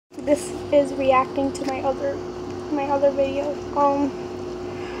this is reacting to my other video. I'm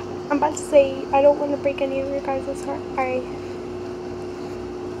about to say I don't want to break any of your guys' heart. I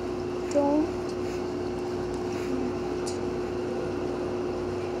don't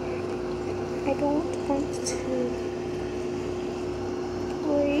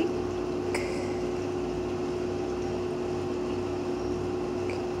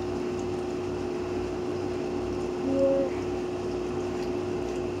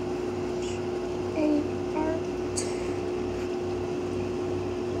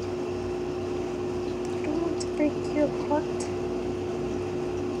want to break your heart.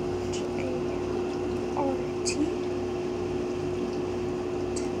 H-A-R-T.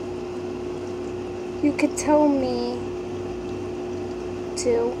 You could tell me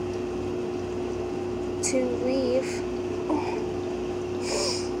to leave. Oh.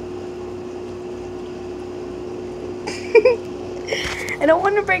 I don't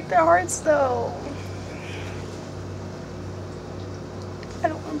want to break their hearts though. I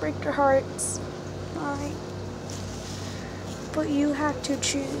don't want to break their hearts. Alright. But you have to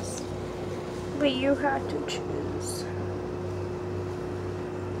choose.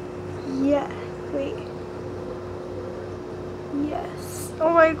 Yeah. Wait. Yes. Oh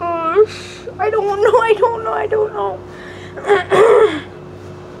my gosh. I don't know.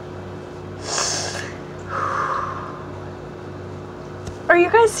 Are you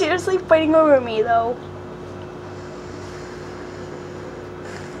guys seriously fighting over me though?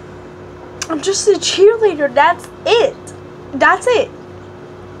 I'm just a cheerleader. That's it.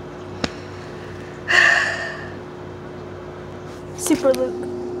 Super Luke.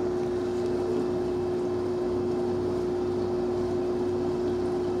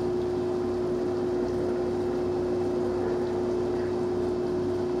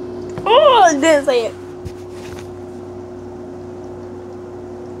 Oh, I didn't say it.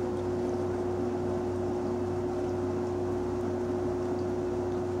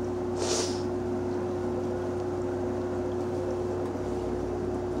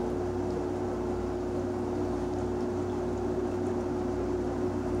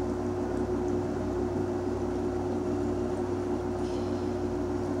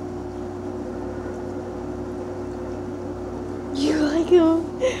 You like him?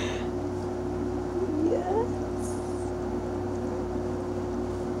 Yes.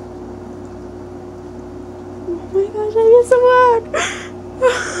 Oh my gosh, I get so mad.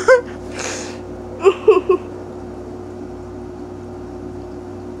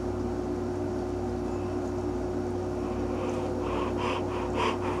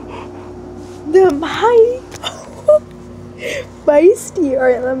 The mic. Feisty.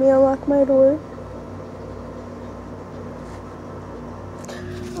 Alright, let me unlock my door.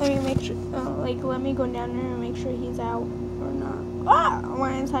 Let me make sure, let me go down there and make sure he's out or not. Ah! I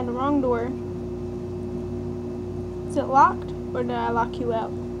went inside the wrong door. Is it locked? Or did I lock you out?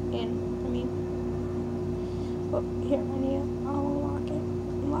 Oh, here, I'll unlock it.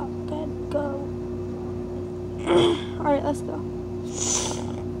 Lock it, go. Alright, let's go.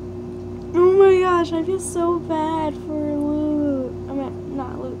 Oh my gosh, I feel so bad for Luke. I mean,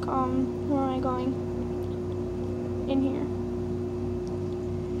 not Luke, where am I going? In here.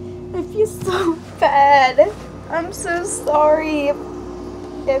 I feel so bad. I'm so sorry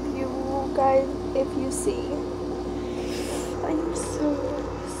if you see. I'm so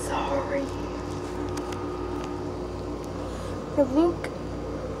sorry. Luke,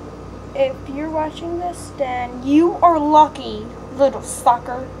 if you're watching this, then you are lucky, little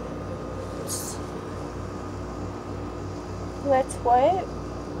sucker. Let's what?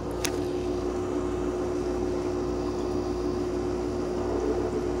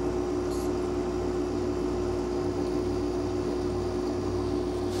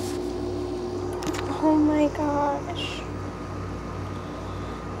 Oh my gosh.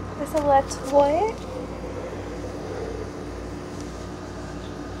 So let's what?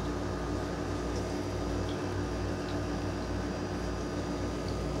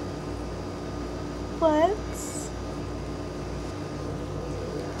 Let's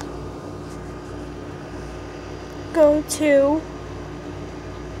go to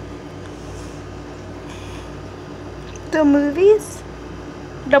the movies,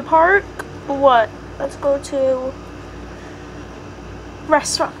 the park, what? Let's go to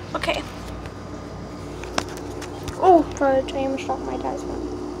restaurant. Okay. Oh, fudge! I almost dropped my dad's one.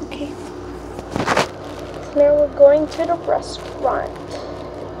 Okay. So now we're going to the restaurant.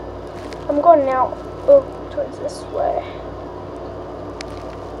 I'm going now. Oh, towards this way.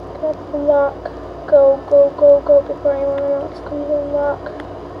 Good luck. Go, go, go, go before anyone else comes in. Lock.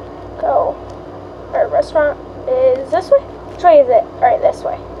 Go. Our restaurant is this way? Which way is it? Alright, this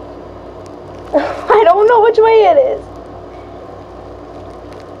way. don't know which way it is.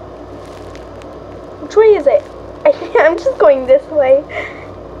 Which way is it? I'm just going this way.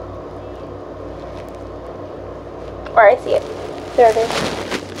 Or I see it. There it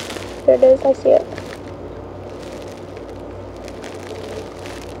is. There it is. I see it.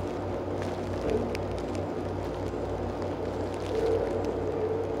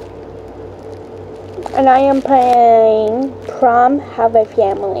 And I am playing Prom Have a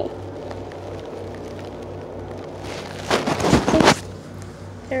Family.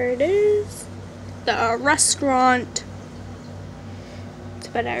 There it is. The restaurant.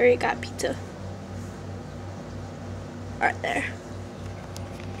 But I already got pizza. Right there.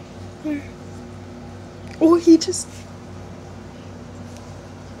 Oh, he just...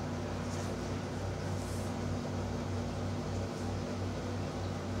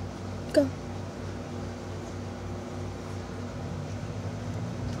 Go.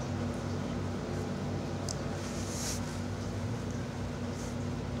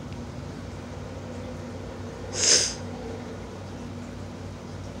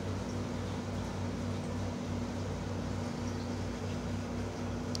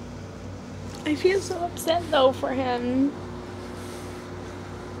 I feel so upset though for him.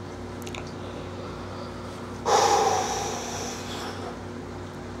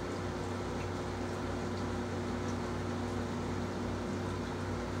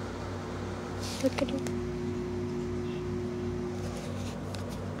 Look at him.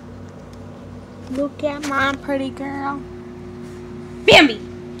 Look at my pretty girl. Bambi!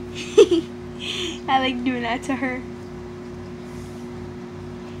 I like doing that to her.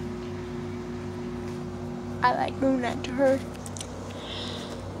 I like doing that to her.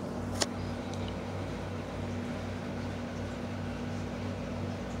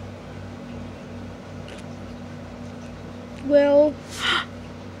 Well,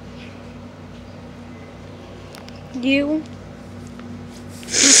 you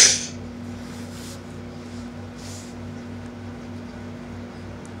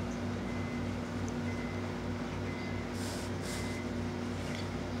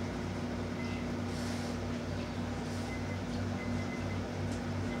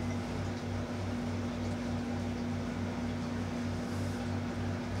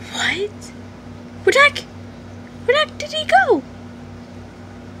what? Where the heck did he go?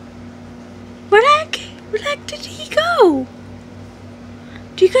 Where the heck did he go?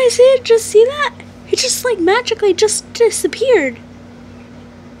 Do you guys see it? Just see that? He just like magically just disappeared.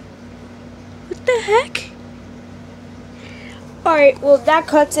 What the heck? Alright, well that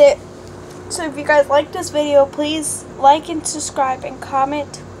cuts it. So if you guys like this video, please like and subscribe and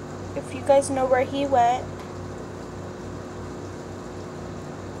comment if you guys know where he went.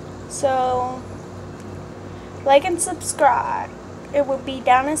 So, like and subscribe. It will be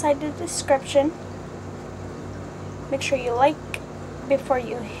down inside the description. Make sure you like before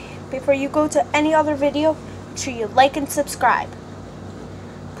you go to any other video. Make sure you like and subscribe.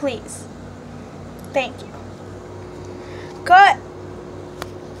 Please. Thank you.